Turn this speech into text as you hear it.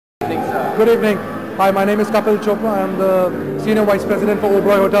Good evening. Hi, my name is Kapil Chopra. I am the Senior Vice President for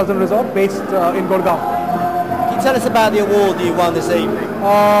Oberoi Hotels and Resort based in Gurgaon. Can you tell us about the award you won this evening?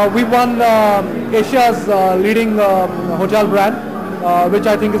 We won Asia's leading hotel brand, which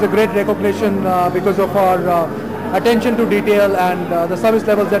I think is a great recognition because of our attention to detail and the service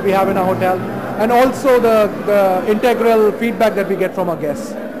levels that we have in our hotel, and also the integral feedback that we get from our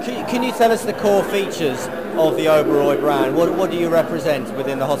guests. Can you tell us the core features of the Oberoi brand? What do you represent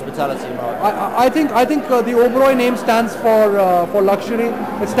within the hospitality market? I think the Oberoi name stands for luxury.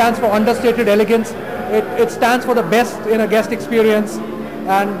 It stands for understated elegance. It stands for the best in a guest experience,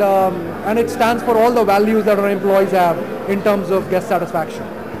 and it stands for all the values that our employees have in terms of guest satisfaction.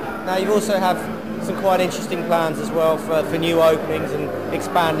 Now you also have some quite interesting plans as well for new openings and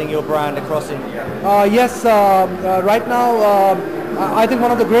expanding your brand across India. Yes, right now I think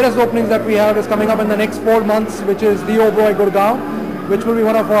one of the greatest openings that we have is coming up in the next 4 months, which is the Oberoi Gurgaon, which will be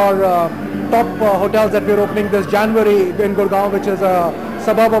one of our top hotels that we're opening this January in Gurgaon, which is a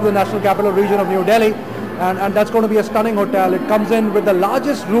suburb of the National Capital Region of New Delhi. And that's going to be a stunning hotel. It comes in with the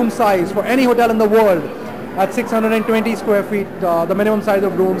largest room size for any hotel in the world at 620 square feet, the minimum size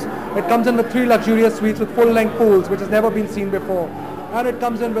of rooms. It comes in with 3 luxurious suites with full-length pools, which has never been seen before. And it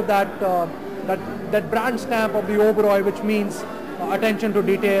comes in with that brand stamp of the Oberoi, which means attention to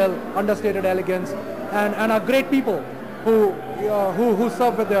detail, understated elegance, and are great people who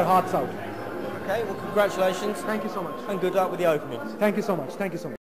serve with their hearts out. Okay, well congratulations. Thank you so much. And good luck with the openings. Thank you so much. Thank you so much.